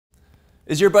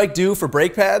Is your bike due for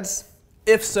brake pads?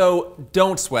 If so,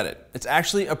 don't sweat it. It's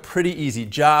actually a pretty easy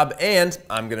job, and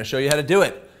I'm going to show you how to do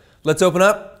it. Let's open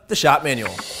up the shop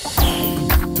manual.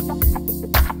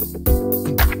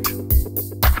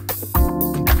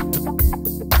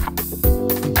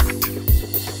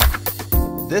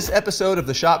 This episode of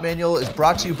the shop manual is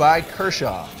brought to you by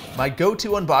Kershaw, my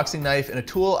go-to unboxing knife and a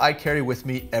tool I carry with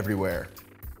me everywhere.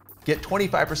 Get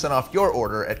 25% off your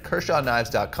order at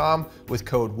KershawKnives.com with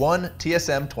code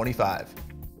 1TSM25.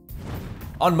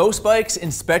 On most bikes,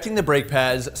 inspecting the brake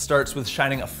pads starts with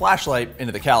shining a flashlight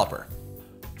into the caliper.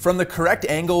 From the correct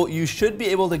angle, you should be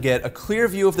able to get a clear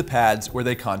view of the pads where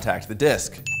they contact the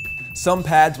disc. Some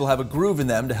pads will have a groove in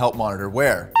them to help monitor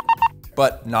wear,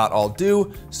 but not all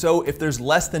do, so if there's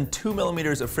less than 2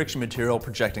 millimeters of friction material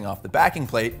projecting off the backing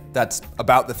plate, that's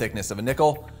about the thickness of a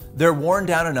nickel, they're worn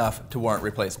down enough to warrant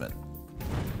replacement.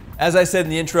 As I said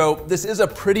in the intro, this is a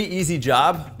pretty easy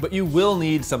job, but you will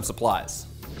need some supplies.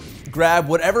 Grab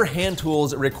whatever hand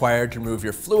tools are required to remove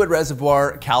your fluid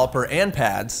reservoir, caliper, and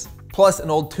pads, plus an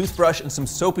old toothbrush and some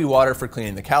soapy water for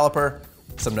cleaning the caliper,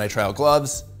 some nitrile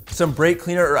gloves, some brake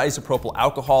cleaner or isopropyl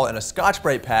alcohol, and a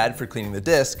Scotch-Brite pad for cleaning the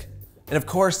disc, and of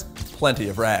course, plenty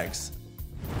of rags.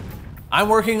 I'm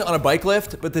working on a bike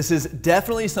lift, but this is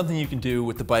definitely something you can do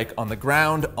with the bike on the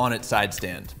ground on its side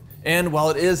stand. And while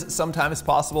it is sometimes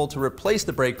possible to replace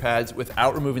the brake pads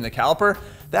without removing the caliper,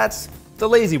 that's the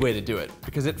lazy way to do it,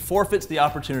 because it forfeits the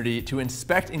opportunity to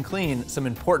inspect and clean some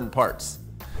important parts.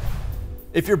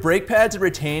 If your brake pads are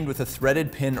retained with a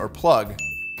threaded pin or plug,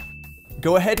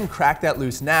 go ahead and crack that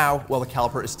loose now while the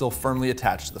caliper is still firmly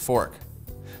attached to the fork.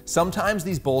 Sometimes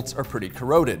these bolts are pretty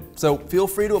corroded, so feel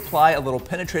free to apply a little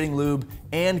penetrating lube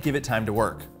and give it time to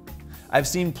work. I've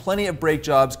seen plenty of brake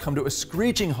jobs come to a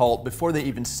screeching halt before they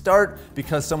even start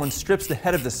because someone strips the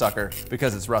head of the sucker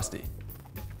because it's rusty.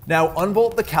 Now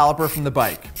unbolt the caliper from the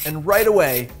bike, and right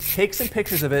away, take some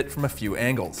pictures of it from a few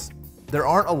angles. There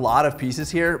aren't a lot of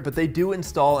pieces here, but they do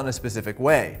install in a specific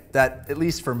way that, at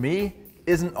least for me,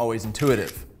 isn't always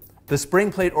intuitive. The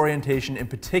spring plate orientation in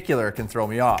particular can throw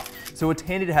me off, so it's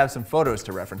handy to have some photos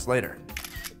to reference later.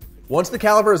 Once the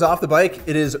caliper is off the bike,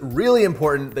 it is really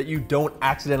important that you don't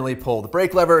accidentally pull the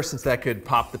brake lever, since that could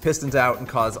pop the pistons out and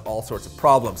cause all sorts of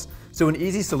problems. So an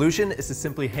easy solution is to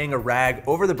simply hang a rag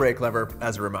over the brake lever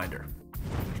as a reminder.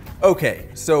 Okay,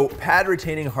 so pad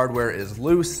retaining hardware is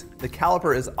loose, the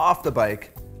caliper is off the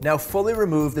bike. Now fully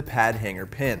remove the pad hanger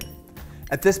pin.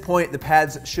 At this point, the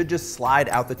pads should just slide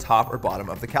out the top or bottom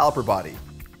of the caliper body.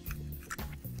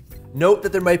 Note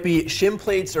that there might be shim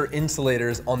plates or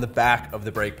insulators on the back of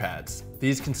the brake pads.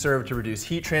 These can serve to reduce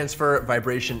heat transfer,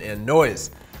 vibration, and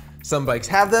noise. Some bikes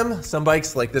have them, some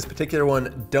bikes, like this particular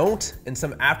one, don't, and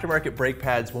some aftermarket brake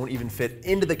pads won't even fit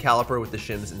into the caliper with the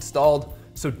shims installed,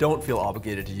 so don't feel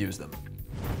obligated to use them.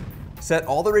 Set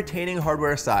all the retaining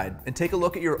hardware aside and take a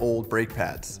look at your old brake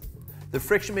pads. The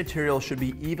friction material should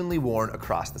be evenly worn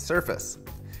across the surface.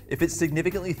 If it's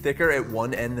significantly thicker at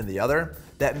one end than the other,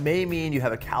 that may mean you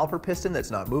have a caliper piston that's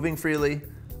not moving freely,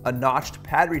 a notched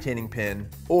pad retaining pin,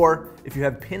 or if you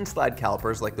have pin slide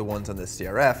calipers like the ones on this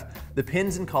CRF, the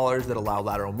pins and collars that allow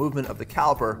lateral movement of the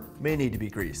caliper may need to be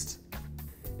greased.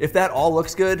 If that all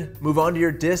looks good, move on to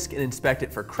your disc and inspect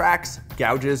it for cracks,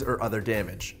 gouges, or other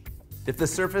damage. If the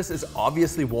surface is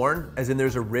obviously worn, as in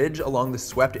there's a ridge along the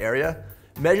swept area,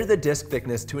 measure the disc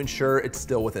thickness to ensure it's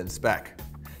still within spec.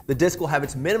 The disc will have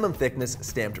its minimum thickness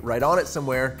stamped right on it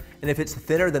somewhere, and if it's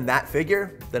thinner than that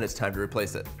figure, then it's time to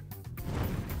replace it.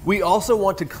 We also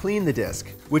want to clean the disc,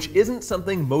 which isn't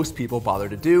something most people bother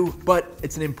to do, but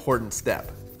it's an important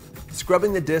step.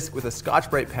 Scrubbing the disc with a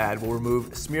Scotch-Brite pad will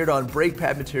remove smeared on brake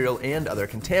pad material and other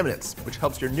contaminants, which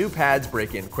helps your new pads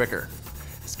break in quicker.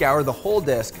 Scour the whole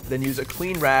disc, then use a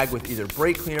clean rag with either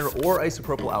brake cleaner or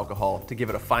isopropyl alcohol to give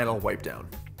it a final wipe down.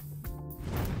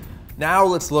 Now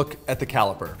let's look at the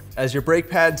caliper. As your brake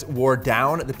pads wore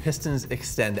down, the pistons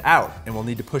extend out, and we'll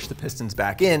need to push the pistons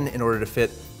back in order to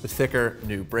fit the thicker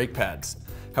new brake pads.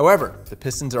 However, the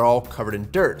pistons are all covered in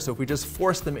dirt, so if we just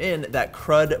force them in, that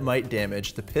crud might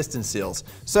damage the piston seals.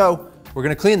 So we're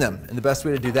gonna clean them, and the best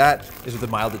way to do that is with a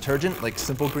mild detergent like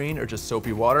Simple Green or just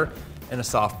soapy water and a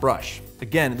soft brush.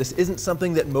 Again, this isn't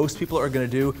something that most people are gonna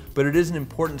do, but it is an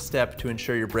important step to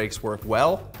ensure your brakes work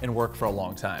well and work for a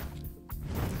long time.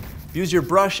 Use your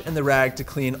brush and the rag to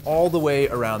clean all the way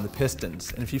around the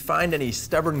pistons. And if you find any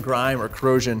stubborn grime or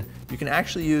corrosion, you can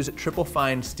actually use triple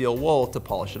fine steel wool to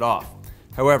polish it off.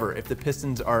 However, if the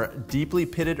pistons are deeply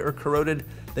pitted or corroded,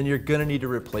 then you're gonna need to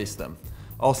replace them.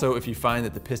 Also, if you find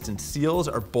that the piston seals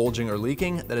are bulging or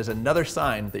leaking, that is another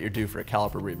sign that you're due for a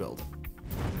caliper rebuild.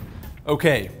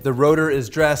 Okay, the rotor is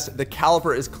dressed, the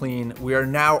caliper is clean. We are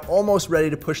now almost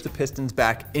ready to push the pistons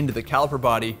back into the caliper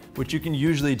body, which you can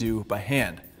usually do by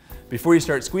hand. Before you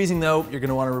start squeezing though, you're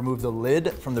gonna wanna remove the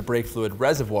lid from the brake fluid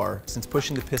reservoir, since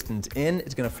pushing the pistons in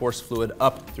is gonna force fluid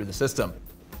up through the system.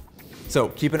 So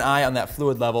keep an eye on that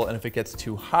fluid level, and if it gets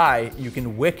too high, you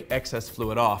can wick excess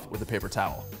fluid off with a paper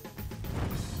towel.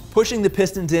 Pushing the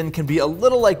pistons in can be a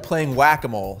little like playing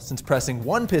whack-a-mole, since pressing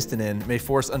one piston in may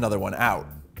force another one out.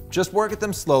 Just work at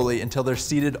them slowly until they're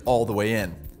seated all the way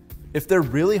in. If they're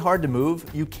really hard to move,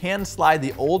 you can slide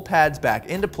the old pads back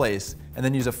into place and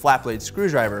then use a flat blade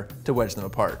screwdriver to wedge them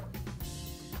apart.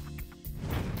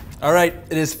 All right,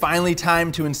 it is finally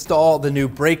time to install the new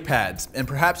brake pads, and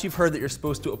perhaps you've heard that you're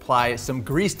supposed to apply some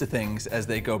grease to things as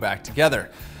they go back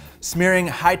together. Smearing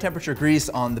high temperature grease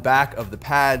on the back of the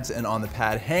pads and on the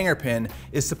pad hanger pin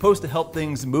is supposed to help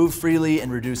things move freely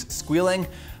and reduce squealing,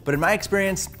 but in my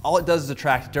experience, all it does is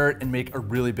attract dirt and make a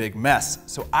really big mess.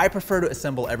 So I prefer to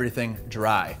assemble everything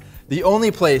dry. The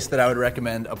only place that I would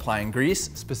recommend applying grease,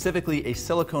 specifically a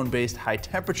silicone-based high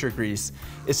temperature grease,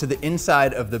 is to the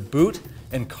inside of the boot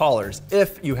and collars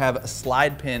if you have a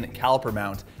slide pin caliper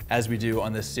mount, as we do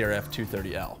on this CRF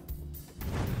 230L.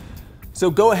 So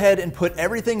go ahead and put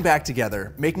everything back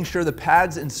together, making sure the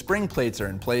pads and spring plates are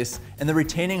in place and the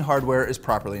retaining hardware is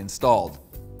properly installed.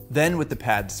 Then with the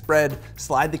pads spread,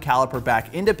 slide the caliper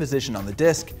back into position on the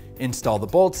disc, install the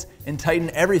bolts, and tighten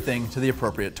everything to the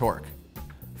appropriate torque.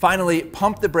 Finally,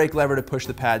 pump the brake lever to push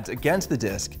the pads against the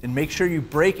disc, and make sure you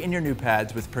brake in your new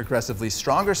pads with progressively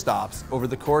stronger stops over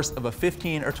the course of a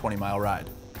 15 or 20-mile ride.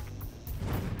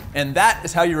 And that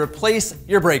is how you replace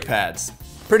your brake pads.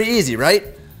 Pretty easy,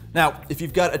 right? Now, if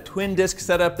you've got a twin disc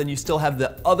setup, then you still have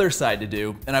the other side to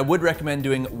do, and I would recommend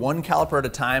doing one caliper at a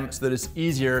time so that it's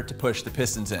easier to push the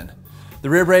pistons in. The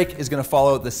rear brake is going to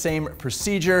follow the same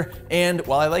procedure, and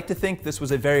while I like to think this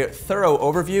was a very thorough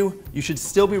overview, you should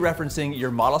still be referencing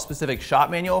your model-specific shop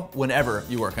manual whenever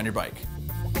you work on your bike.